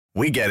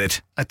We get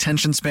it.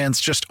 Attention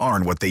spans just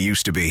aren't what they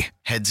used to be.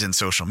 Heads in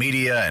social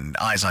media and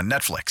eyes on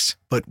Netflix.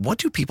 But what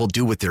do people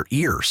do with their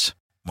ears?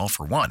 Well,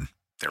 for one,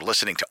 they're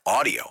listening to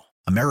audio.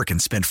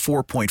 Americans spend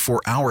 4.4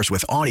 hours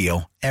with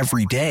audio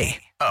every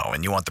day. Oh,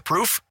 and you want the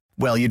proof?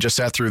 Well, you just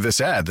sat through this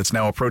ad that's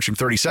now approaching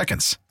 30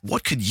 seconds.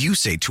 What could you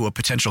say to a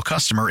potential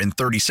customer in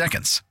 30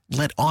 seconds?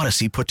 Let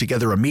Odyssey put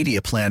together a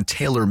media plan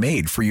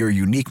tailor-made for your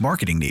unique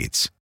marketing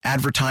needs.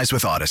 Advertise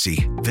with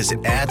Odyssey.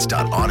 Visit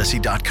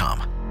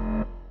ads.odyssey.com.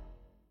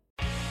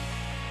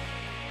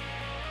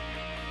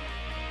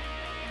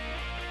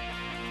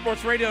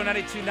 Sports Radio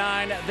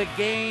 92.9, The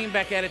Game,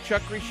 back at it.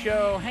 Chuck Reese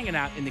Show, hanging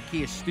out in the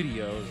Kia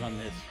studios on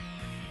this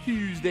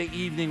Tuesday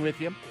evening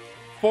with you.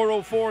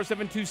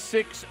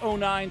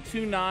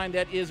 404-726-0929.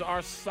 That is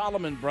our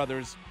Solomon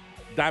Brothers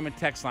Diamond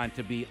text line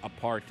to be a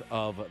part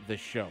of the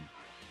show.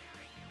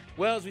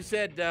 Well, as we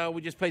said,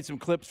 we just played some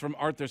clips from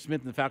Arthur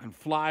Smith and the Falcon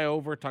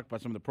flyover, talked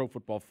about some of the Pro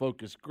Football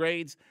Focus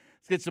grades.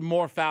 Let's get some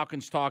more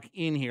Falcons talk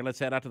in here. Let's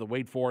head out to the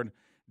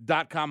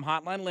WadeFord.com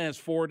hotline. Lance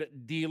Ford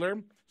dealer.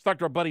 Let's talk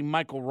to our buddy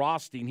Michael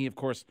Rothstein. He, of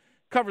course,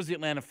 covers the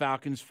Atlanta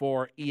Falcons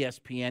for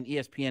ESPN.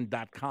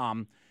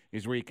 ESPN.com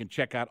is where you can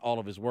check out all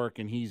of his work,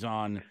 and he's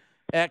on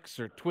X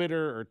or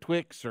Twitter or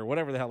Twix or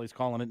whatever the hell he's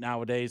calling it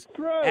nowadays,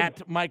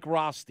 at Mike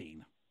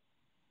Rothstein.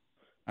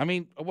 I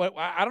mean,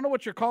 I don't know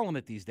what you're calling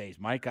it these days,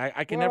 Mike.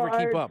 I can never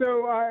keep up.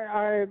 So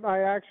I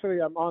actually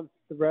I'm on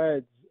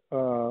Threads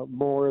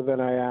more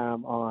than I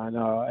am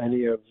on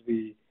any of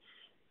the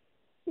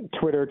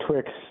Twitter,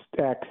 Twix,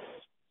 X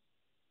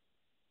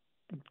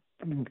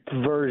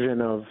version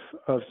of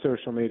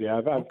social media.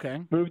 I've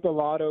moved a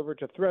lot over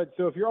to Threads.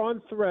 So if you're on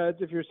Threads,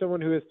 if you're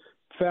someone who has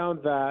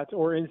found that,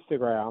 or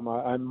Instagram,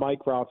 I'm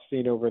Mike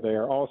Rothstein over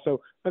there. Also,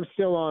 I'm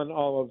still on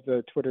all of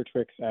the Twitter,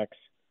 Twix, X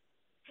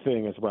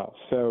thing as well.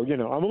 So,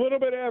 I'm a little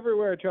bit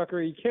everywhere,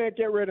 Chucker. You can't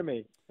get rid of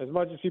me, as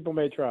much as people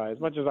may try, as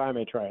much as I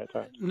may try at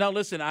times. No,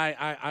 listen,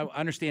 I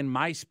understand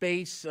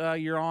MySpace.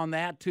 You're on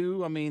that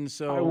too. I mean,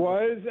 so I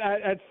was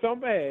at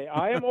some age.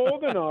 I am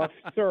old enough,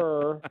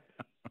 sir.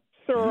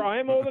 Sir, I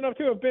am old enough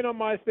to have been on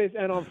MySpace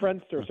and on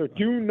Friendster. So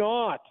do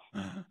not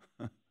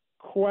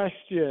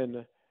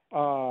question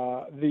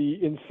the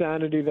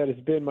insanity that has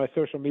been my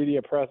social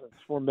media presence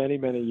for many,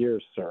 many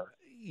years, sir.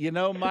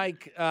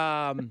 Mike,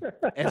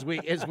 as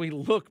we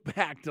look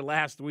back to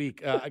last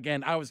week,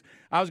 again, I was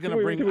going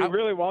to bring. Do we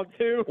really want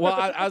to?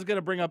 Well, I was going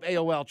to bring up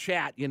AOL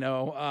chat,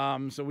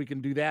 so we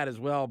can do that as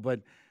well.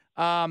 But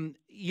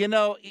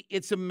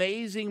it's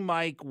amazing,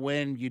 Mike,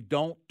 when you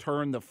don't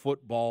turn the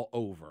football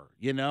over.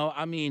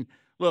 I mean,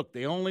 look,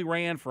 they only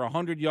ran for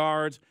 100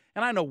 yards,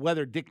 and I know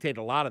weather dictated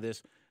a lot of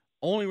this.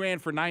 Only ran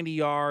for 90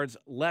 yards,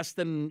 less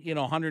than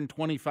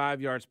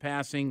 125 yards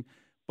passing,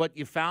 but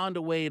you found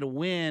a way to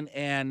win.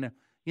 And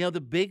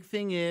the big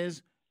thing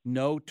is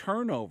no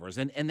turnovers.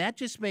 And that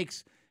just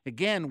makes,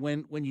 again,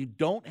 when you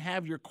don't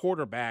have your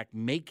quarterback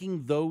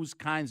making those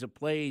kinds of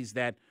plays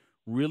that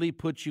really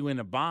put you in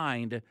a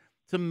bind,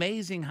 it's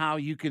amazing how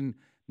you can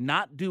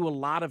not do a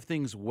lot of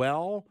things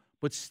well,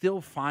 but still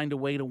find a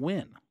way to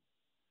win.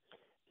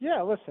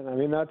 Yeah, listen, I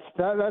mean, that's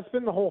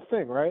been the whole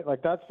thing, right?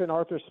 Like, that's been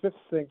Arthur Smith's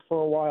thing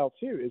for a while,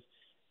 too, is,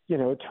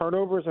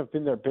 turnovers have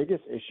been their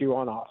biggest issue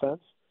on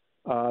offense.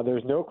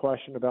 There's no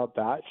question about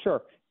that.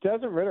 Sure,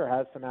 Desmond Ridder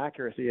has some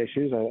accuracy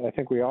issues. I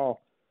think we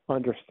all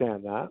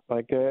understand that.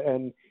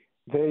 And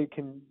they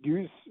can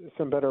use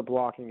some better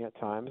blocking at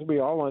times. We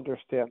all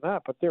understand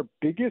that. But their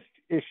biggest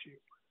issue,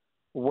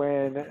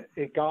 when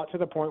it got to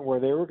the point where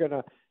they were going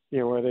to,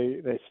 where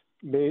they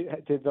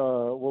did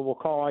what we'll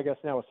call, I guess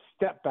now, a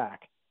step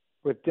back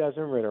with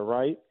Desmond Ridder,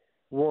 right,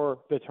 were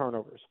the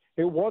turnovers.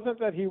 It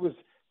wasn't that he was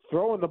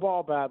throwing the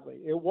ball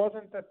badly. It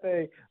wasn't that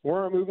they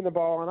weren't moving the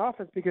ball on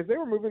offense, because they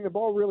were moving the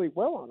ball really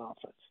well on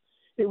offense.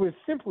 It was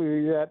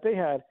simply that they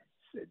had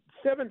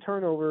 7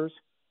 turnovers,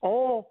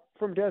 all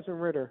from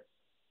Desmond Ridder,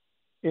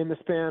 in the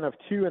span of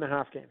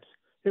 2.5 games.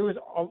 It was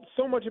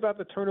so much about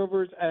the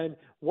turnovers and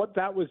what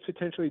that was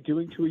potentially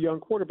doing to a young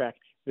quarterback.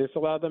 This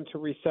allowed them to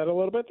reset a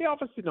little bit. The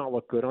offense did not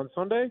look good on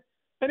Sunday.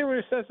 Anyone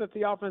who says that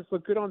the offense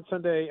looked good on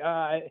Sunday,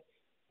 I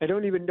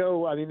don't even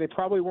know. I mean, they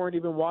probably weren't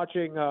even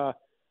watching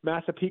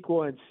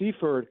Massapequa and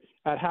Seaford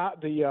at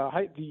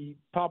the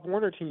Pop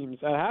Warner teams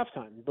at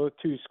halftime, both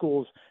two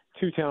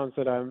towns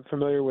that I'm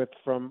familiar with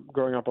from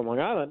growing up on Long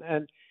Island.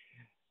 And,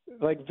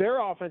 their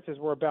offenses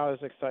were about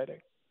as exciting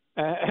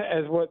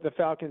as what the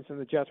Falcons and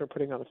the Jets were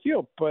putting on the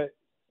field. But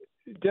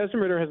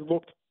Desmond Ridder has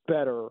looked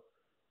better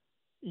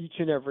each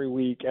and every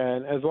week.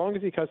 And as long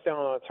as he cuts down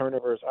on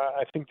turnovers,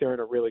 I think they're in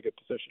a really good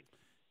position.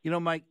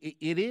 Mike,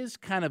 it is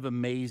kind of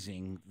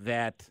amazing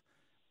that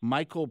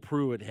Michael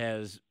Pruitt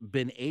has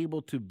been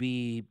able to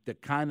be the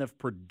kind of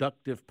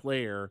productive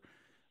player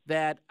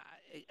that,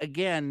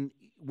 again,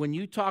 when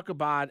you talk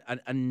about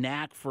a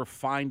knack for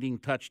finding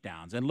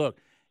touchdowns, and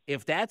look,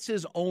 if that's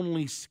his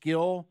only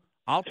skill,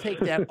 I'll take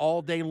that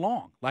all day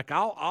long.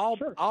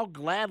 I'll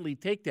gladly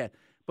take that.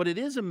 But it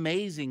is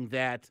amazing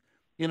that,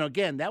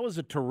 again, that was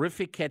a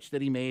terrific catch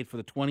that he made for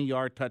the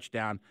 20-yard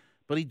touchdown,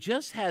 but he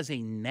just has a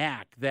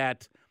knack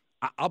that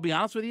I'll be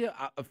honest with you,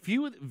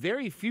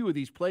 very few of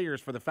these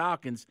players for the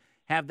Falcons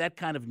have that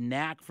kind of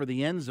knack for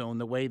the end zone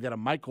the way that a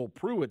Michael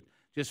Pruitt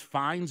just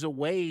finds a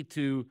way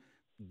to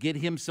get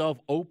himself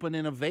open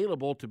and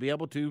available to be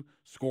able to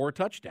score a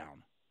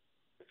touchdown.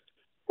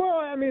 Well,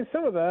 I mean,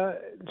 some of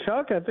that,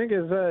 Chuck, I think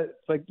is that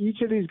like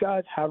each of these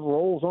guys have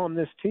roles on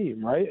this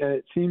team, right? And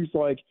it seems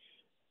like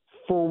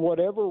for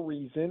whatever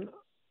reason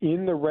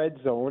in the red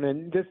zone,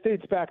 and this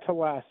dates back to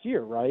last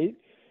year, right?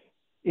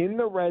 In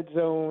the red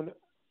zone,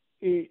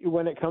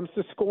 when it comes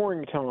to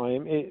scoring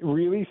time, it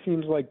really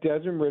seems like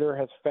Desmond Ridder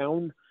has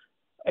found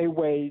a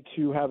way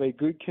to have a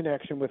good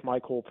connection with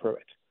Michael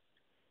Pruitt.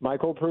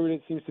 Michael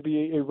Pruitt seems to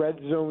be a red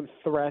zone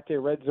threat, a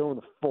red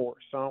zone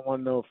force. I don't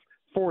want to know if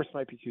force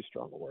might be too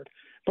strong a word,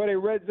 but a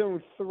red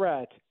zone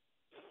threat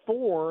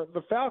for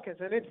the Falcons.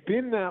 And it's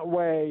been that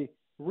way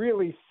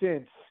really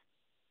since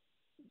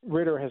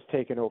Ridder has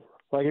taken over.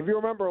 Like, if you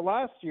remember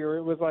last year,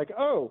 it was like,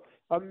 oh,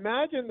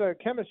 imagine the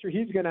chemistry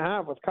he's going to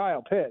have with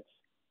Kyle Pitts,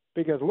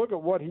 because look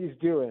at what he's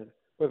doing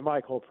with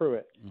Michael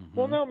Pruitt. Mm-hmm.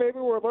 Well, no, maybe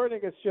we're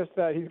learning it's just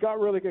that he's got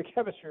really good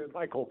chemistry with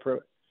Michael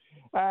Pruitt.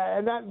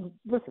 And that,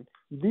 listen,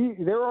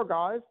 there are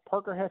guys,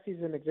 Parker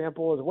Hesse's an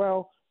example as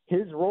well.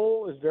 His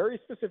role is very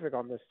specific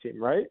on this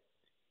team, right?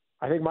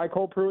 I think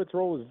Michael Pruitt's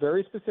role is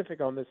very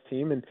specific on this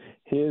team, and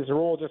his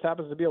role just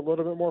happens to be a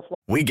little bit more.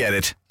 We get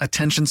it.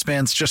 Attention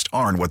spans just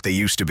aren't what they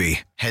used to be.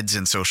 Heads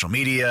in social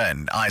media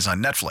and eyes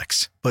on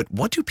Netflix. But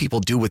what do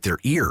people do with their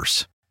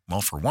ears?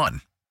 Well, for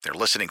one, they're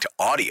listening to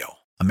audio.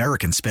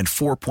 Americans spend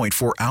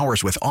 4.4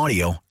 hours with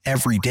audio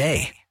every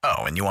day.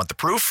 Oh, and you want the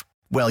proof?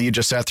 Well, you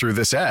just sat through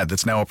this ad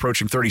that's now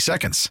approaching 30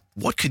 seconds.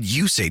 What could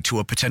you say to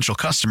a potential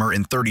customer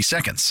in 30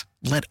 seconds?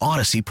 Let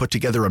Odyssey put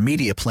together a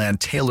media plan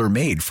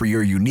tailor-made for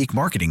your unique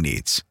marketing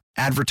needs.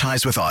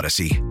 Advertise with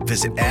Odyssey.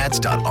 Visit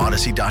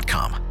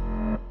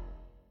ads.odyssey.com.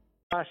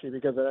 Actually,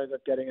 because it ends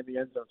up getting in the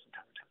end zone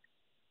sometimes.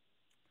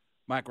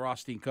 Mike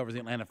Rothstein covers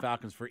the Atlanta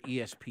Falcons for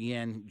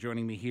ESPN,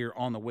 joining me here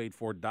on the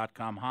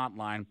WadeFord.com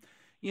hotline.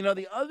 You know,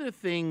 the other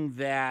thing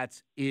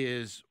that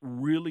is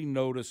really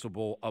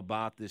noticeable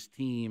about this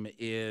team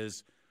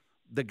is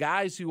the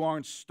guys who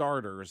aren't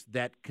starters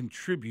that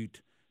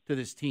contribute to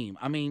this team.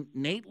 I mean,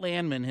 Nate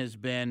Landman has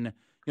been,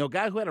 a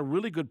guy who had a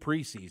really good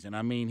preseason.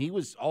 I mean, he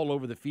was all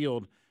over the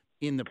field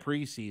in the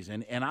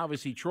preseason. And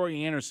obviously, Troy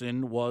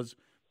Anderson was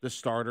the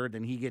starter.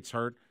 Then he gets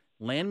hurt.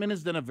 Landman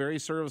has done a very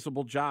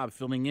serviceable job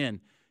filling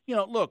in.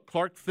 Look,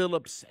 Clark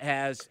Phillips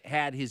has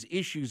had his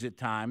issues at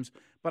times,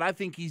 but I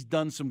think he's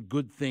done some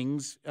good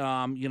things,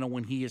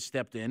 when he has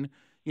stepped in.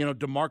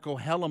 DeMarco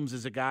Hellams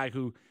is a guy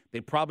who they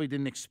probably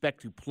didn't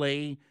expect to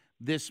play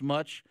this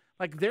much.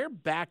 Like, their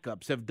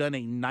backups have done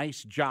a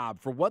nice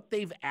job for what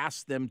they've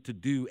asked them to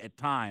do at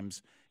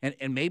times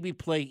and maybe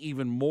play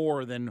even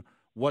more than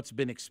what's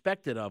been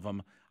expected of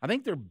them. I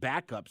think their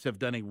backups have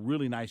done a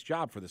really nice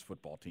job for this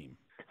football team.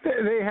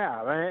 They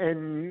have.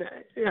 And,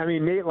 I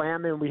mean, Nate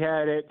Landman, we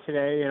had it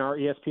today in our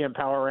ESPN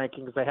Power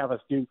Rankings. They have us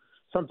do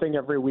something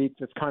every week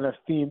that's kind of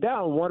themed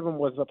out. One of them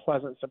was a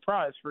pleasant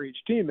surprise for each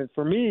team. And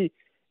for me,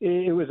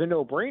 it was a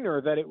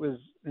no-brainer that it was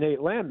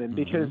Nate Landman,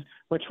 because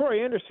when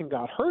Troy Anderson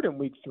got hurt in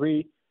week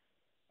 3,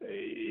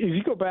 if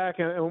you go back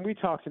and when we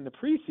talked in the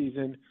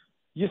preseason,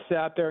 you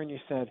sat there and you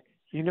said,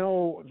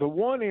 the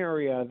one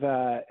area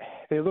that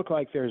they look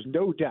like there's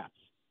no depth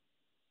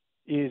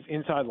is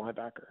inside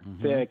linebacker.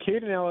 The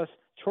Caden Ellis,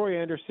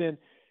 Troy Anderson,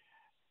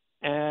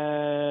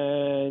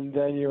 and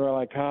then you were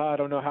like, I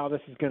don't know how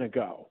this is going to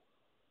go.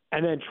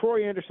 And then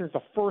Troy Anderson's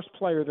the first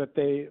player that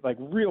they, like,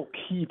 real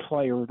key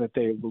player that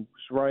they lose,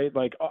 right?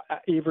 Like,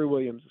 Avery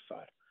Williams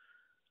aside.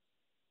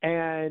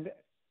 And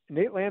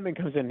Nate Landman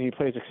comes in and he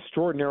plays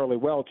extraordinarily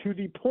well, to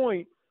the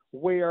point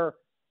where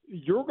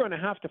you're going to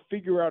have to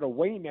figure out a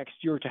way next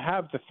year to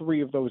have the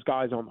 3 of those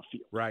guys on the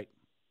field. Right.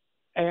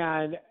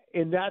 And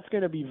that's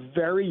going to be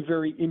very,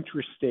 very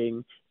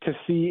interesting to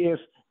see if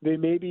they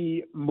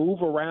maybe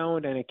move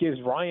around, and it gives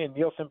Ryan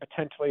Nielsen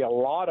potentially a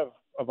lot of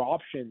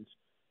options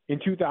in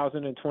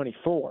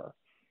 2024,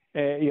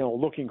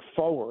 looking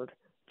forward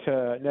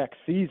to next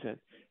season,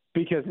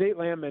 because Nate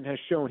Landman has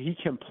shown he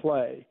can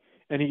play,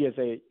 and he is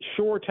a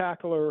sure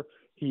tackler.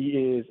 He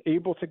is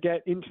able to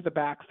get into the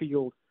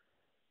backfield.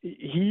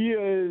 He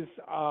is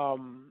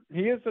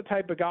the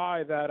type of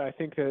guy that I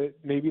think that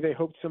maybe they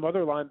hoped some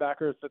other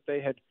linebackers that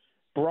they had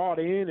brought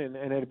in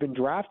and had been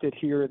drafted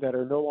here that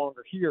are no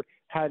longer here,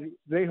 had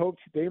they hoped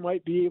they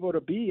might be able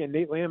to be, and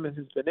Nate Landman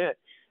has been it.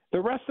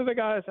 The rest of the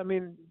guys, I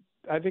mean,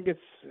 I think it's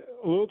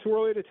a little too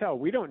early to tell.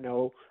 We don't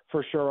know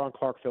for sure on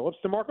Clark Phillips.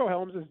 DeMarco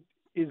Hellams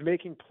is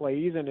making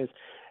plays and is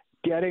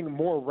getting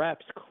more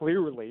reps,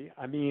 clearly.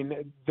 I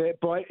mean,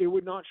 but it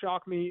would not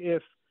shock me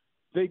if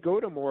they go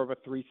to more of a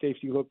 3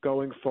 safety look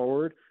going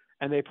forward,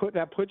 and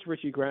puts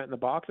Richie Grant in the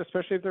box,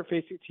 especially if they're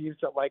facing teams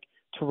that like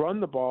to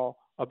run the ball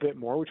a bit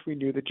more, which we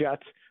knew the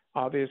Jets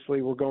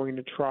obviously were going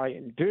to try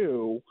and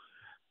do.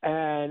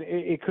 And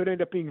it could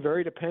end up being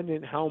very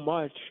dependent how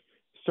much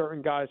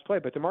certain guys play.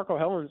 But DeMarco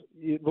Hellams,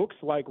 it looks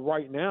like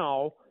right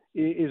now,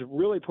 is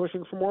really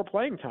pushing for more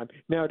playing time.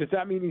 Now, does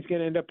that mean he's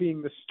going to end up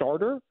being the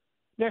starter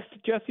next to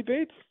Jesse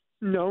Bates?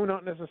 No,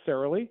 not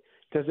necessarily.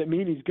 Does it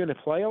mean he's going to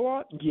play a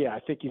lot? Yeah, I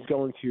think he's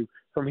going to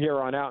from here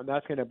on out, and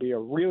that's going to be a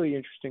really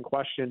interesting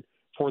question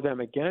for them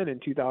again in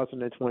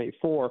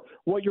 2024.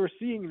 What you're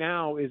seeing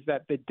now is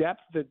that the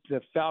depth that the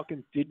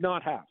Falcons did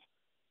not have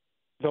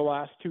the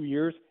last 2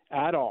 years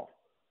at all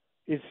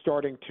is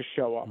starting to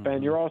show up.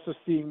 And you're also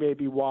seeing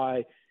maybe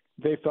why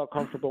they felt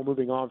comfortable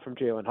moving on from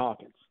Jalen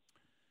Hawkins,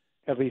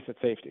 at least at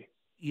safety.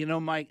 You know,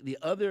 Mike, the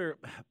other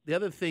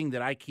thing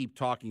that I keep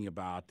talking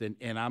about,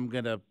 and I'm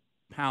going to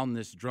pound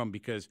this drum,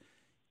 because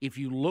if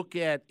you look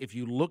at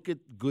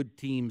good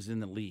teams in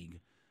the league,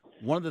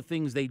 one of the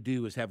things they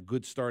do is have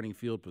good starting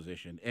field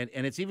position. And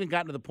it's even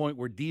gotten to the point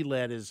where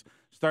D-Led is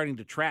starting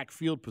to track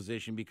field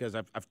position, because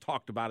I've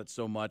talked about it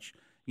so much,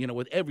 you know,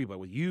 with everybody,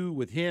 with you,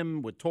 with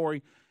him, with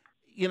Torrey.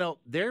 You know,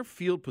 their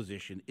field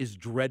position is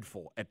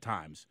dreadful at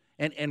times.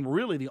 And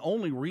really the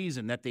only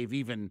reason that they've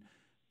even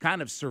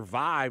kind of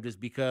survived is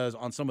because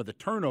on some of the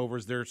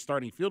turnovers, their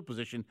starting field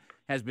position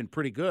has been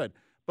pretty good.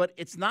 But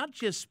it's not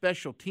just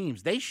special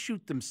teams. They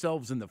shoot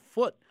themselves in the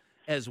foot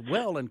as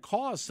well and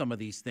cause some of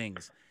these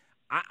things.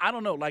 I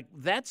don't know. Like,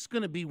 that's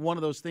going to be one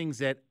of those things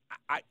that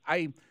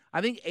I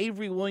think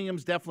Avery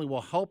Williams definitely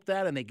will help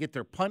that, and they get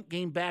their punt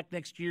game back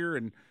next year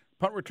and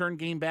punt return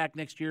game back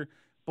next year.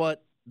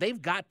 But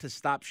they've got to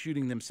stop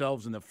shooting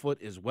themselves in the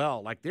foot as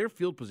well. Like, their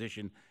field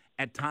position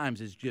at times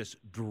is just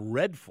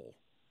dreadful.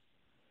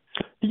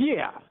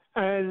 Yeah,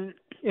 and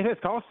it has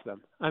cost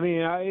them. I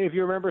mean, if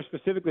you remember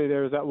specifically,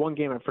 there was that one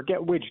game, I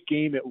forget which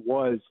game it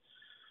was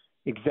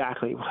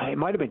exactly. It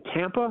might have been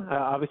Tampa,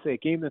 obviously a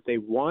game that they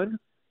won,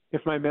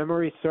 if my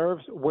memory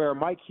serves, where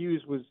Mike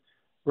Hughes was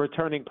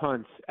returning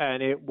punts,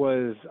 and it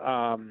was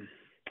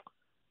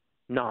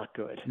not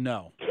good.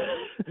 No.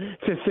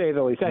 To say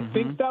the least. I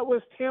think that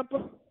was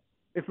Tampa,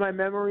 if my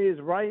memory is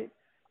right.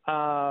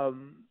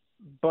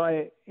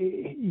 But,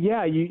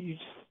 yeah,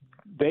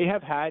 they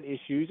have had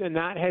issues, and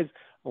that has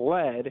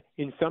led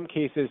in some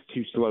cases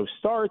to slow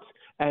starts,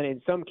 and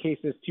in some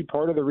cases to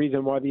part of the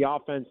reason why the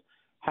offense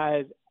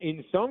has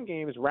in some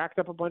games racked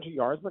up a bunch of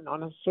yards but not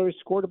necessarily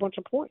scored a bunch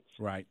of points.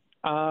 Right.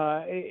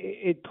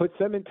 It puts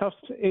them in tough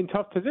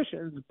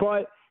positions.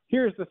 But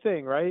here's the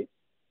thing, right?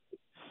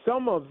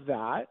 Some of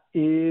that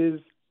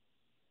is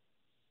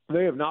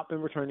they have not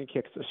been returning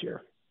kicks this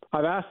year.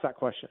 I've asked that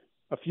question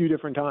a few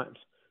different times.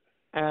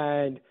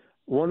 And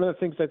one of the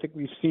things I think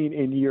we've seen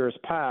in years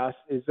past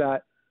is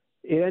that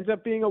it ends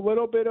up being a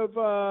little bit of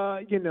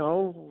a,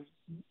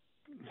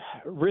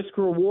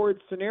 risk-reward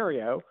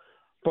scenario.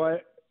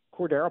 But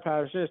Cordero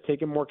Patterson has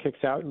taken more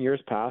kicks out in years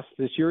past.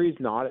 This year he's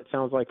not. It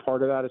sounds like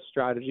part of that is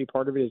strategy.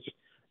 Part of it is just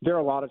there are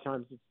a lot of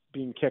times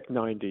being kicked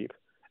 9 deep.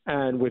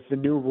 And with the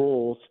new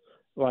rules,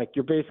 like,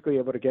 you're basically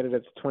able to get it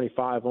at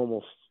 25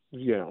 almost,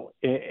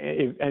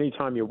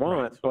 anytime you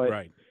want. But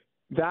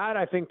that,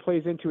 I think,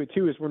 plays into it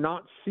too, is we're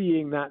not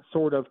seeing that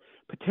sort of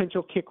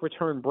potential kick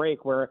return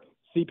break where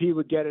CP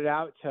would get it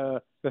out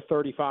to the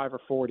 35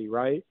 or 40,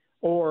 right?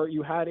 Or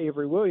you had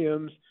Avery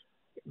Williams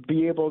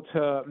be able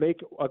to make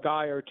a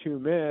guy or two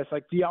miss.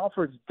 Like, D.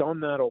 Alford's done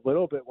that a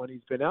little bit when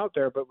he's been out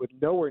there, but with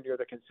nowhere near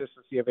the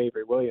consistency of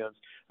Avery Williams.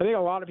 I think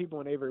a lot of people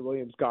when Avery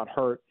Williams got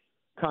hurt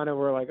kind of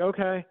were like,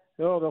 okay,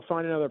 they'll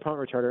find another punt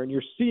returner. And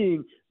you're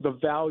seeing the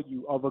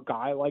value of a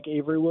guy like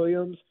Avery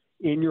Williams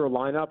in your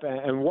lineup,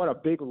 and what a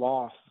big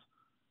loss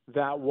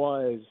that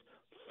was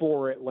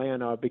for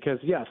Atlanta. Because,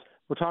 yes,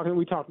 we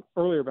talked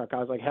earlier about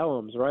guys like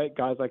Helms, right?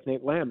 Guys like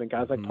Nate Lamb and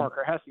guys like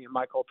Parker Hesse and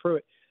Michael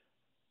Pruitt.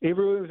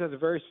 Avery Williams has a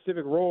very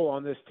specific role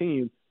on this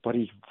team, but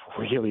he's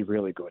really,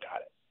 really good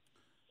at it.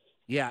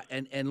 Yeah,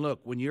 and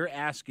look, when you're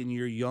asking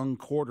your young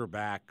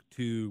quarterback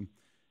to,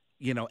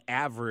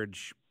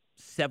 average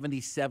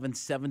 77,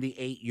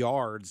 78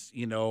 yards,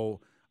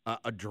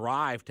 a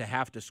drive to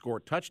have to score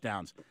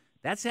touchdowns,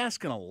 that's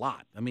asking a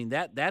lot. I mean,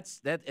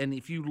 that's and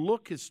if you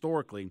look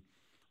historically,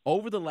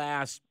 over the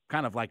last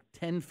kind of like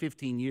 10,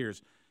 15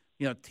 years,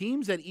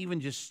 teams that even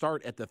just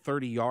start at the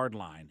 30-yard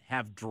line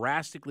have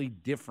drastically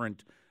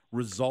different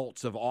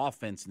results of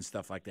offense and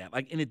stuff like that.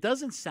 And it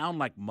doesn't sound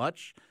like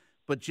much,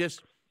 but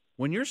just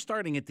when you're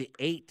starting at the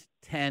 8,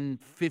 10,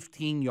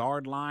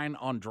 15-yard line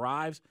on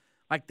drives,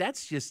 like,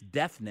 that's just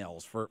death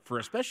knells for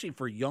especially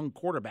for young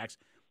quarterbacks,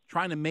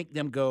 trying to make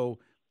them go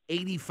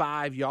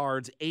 85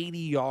 yards, 80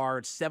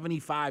 yards,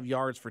 75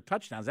 yards for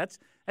touchdowns. That's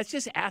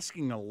just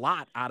asking a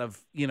lot out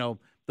of,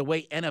 the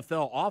way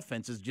NFL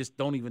offenses just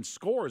don't even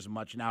score as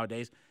much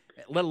nowadays,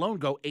 let alone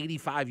go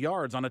 85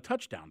 yards on a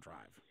touchdown drive.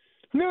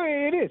 No,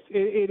 it is.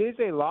 It is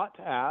a lot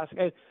to ask.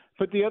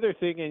 But the other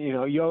thing, and,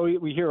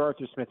 we hear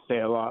Arthur Smith say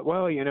a lot,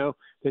 well,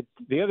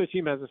 the other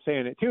team has a say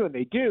in it too, and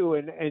they do.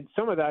 And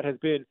some of that has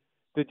been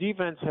the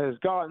defense has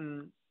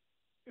gotten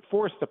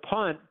forced to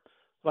punt,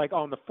 like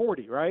on the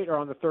 40, right, or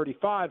on the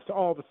 35. So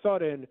all of a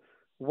sudden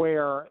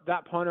where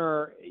that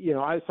punter,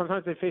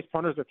 sometimes they face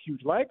punters with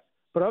huge legs,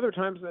 but other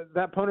times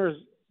that punter's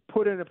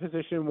put in a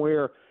position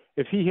where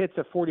if he hits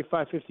a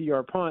 45,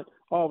 50-yard punt,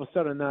 all of a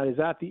sudden that is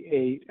at the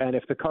 8, and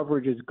if the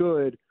coverage is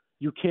good,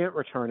 you can't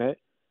return it.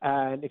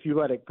 And if you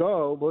let it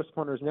go, most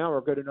punters now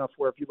are good enough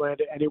where if you land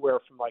it anywhere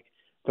from like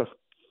the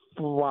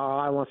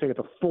I want to say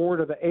the 4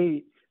 to the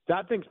 8,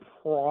 that thing's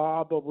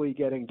probably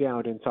getting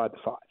down inside the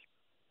 5.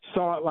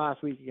 Saw it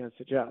last week against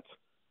the Jets.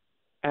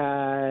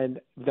 And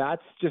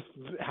that's just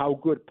how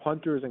good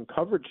punters and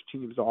coverage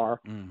teams are.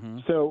 Mm-hmm.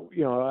 So,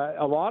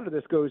 a lot of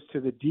this goes to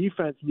the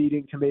defense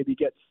needing to maybe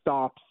get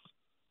stops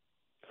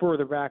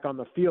further back on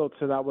the field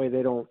so that way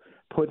they don't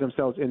put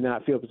themselves in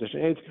that field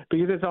position.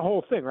 Because it's a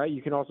whole thing, right?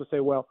 You can also say,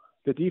 well,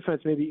 the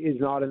defense maybe is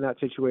not in that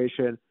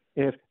situation.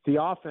 And if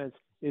the offense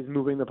is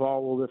moving the ball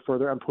a little bit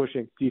further and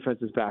pushing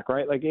defenses back,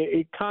 right? Like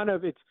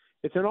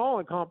it's an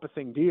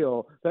all-encompassing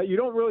deal that you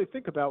don't really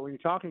think about when you're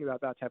talking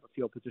about that type of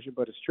field position,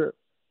 but it's true.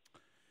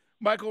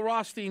 Michael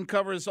Rothstein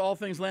covers all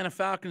things Atlanta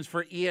Falcons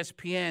for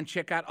ESPN.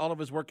 Check out all of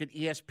his work at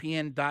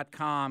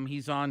ESPN.com.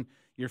 He's on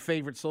your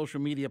favorite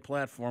social media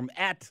platform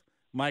at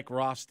Mike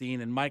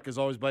Rothstein. And Mike, as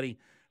always, buddy,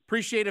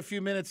 appreciate a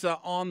few minutes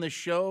on the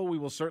show. We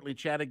will certainly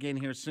chat again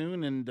here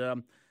soon.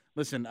 And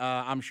listen,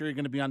 I'm sure you're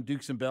going to be on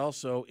Dukes and Bell,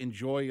 so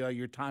enjoy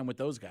your time with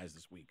those guys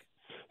this week.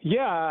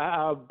 Yeah,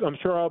 I'm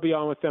sure I'll be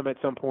on with them at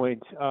some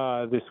point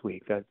this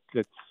week. That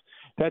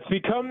has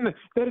become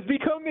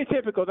the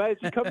typical. That has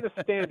become the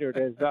standard,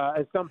 as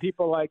some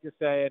people like to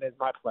say, and it's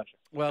my pleasure.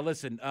 Well,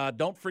 listen,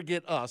 don't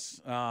forget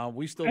us.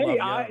 We still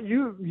love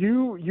you.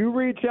 You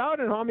reach out,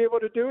 and I'm able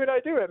to do it.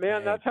 I do it,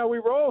 man. Hey, that's how we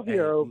roll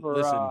here.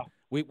 Listen,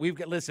 we've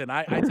got. Listen,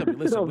 I tell you,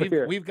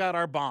 listen, we've got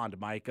our bond,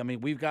 Mike. I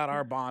mean, we've got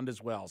our bond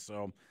as well.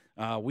 So.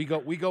 We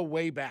go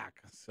way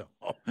back. So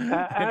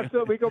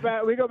absolutely,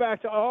 we go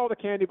back to all the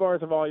candy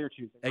bars of all your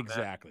choosing.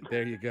 Exactly.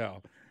 There you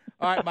go.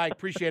 All right, Mike.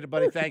 Appreciate it,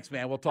 buddy. Thanks,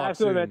 man. We'll talk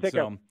soon. Man. Take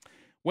care.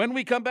 When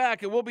we come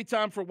back, it will be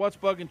time for What's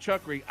Bugging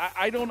Chuckery.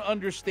 I don't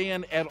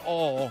understand at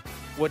all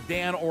what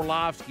Dan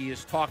Orlovsky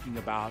is talking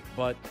about,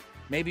 but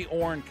maybe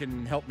Orrin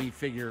can help me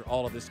figure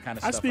all of this kind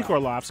of stuff out. I speak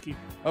Orlovsky.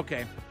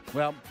 Okay.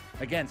 Well,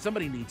 again,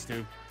 somebody needs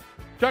to.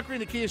 Chuckery in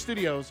the Kia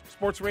Studios,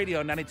 Sports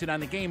Radio 92.9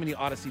 The Game, and the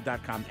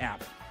Odyssey.com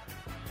app.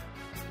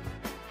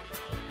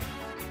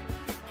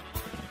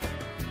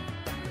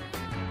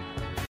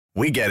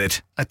 We get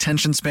it.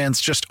 Attention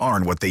spans just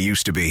aren't what they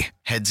used to be.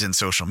 Heads in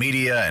social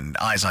media and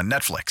eyes on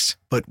Netflix.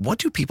 But what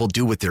do people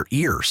do with their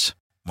ears?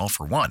 Well,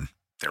 for one,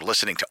 they're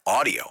listening to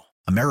audio.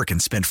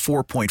 Americans spend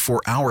 4.4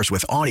 hours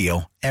with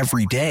audio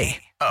every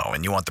day. Oh,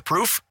 and you want the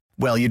proof?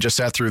 Well, you just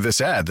sat through this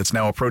ad that's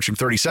now approaching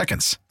 30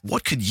 seconds.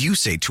 What could you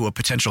say to a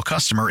potential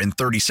customer in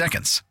 30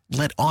 seconds?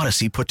 Let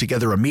Odyssey put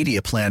together a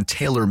media plan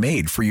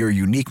tailor-made for your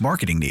unique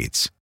marketing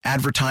needs.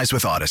 Advertise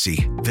with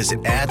Odyssey.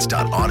 Visit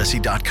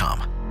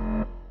ads.odyssey.com.